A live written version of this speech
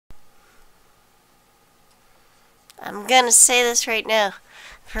I'm gonna say this right now.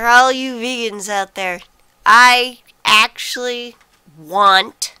 For all you vegans out there, I actually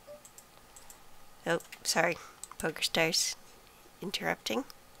want... Oh, sorry. PokerStars interrupting.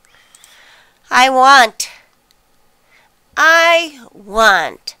 I want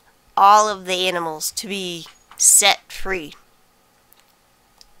all of the animals to be set free.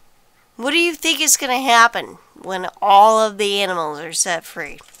 What do you think is going to happen when all of the animals are set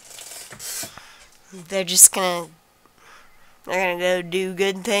free? They're just going to... They're going to go do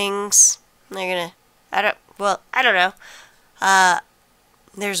good things. They're going to... I don't know.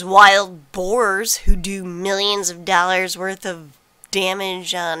 There's wild boars who do millions of dollars worth of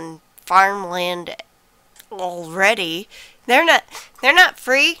damage on farmland already. They're not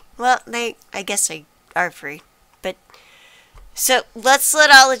free. Well, I guess they are free. But so let's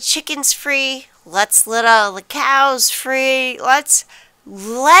let all the chickens free. Let's let all the cows free. Let's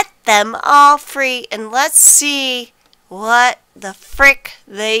let them all free, and let's see what the frick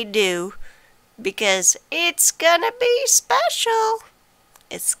they do, because it's gonna be special.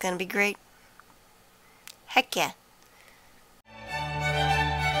 It's gonna be great. Heck yeah.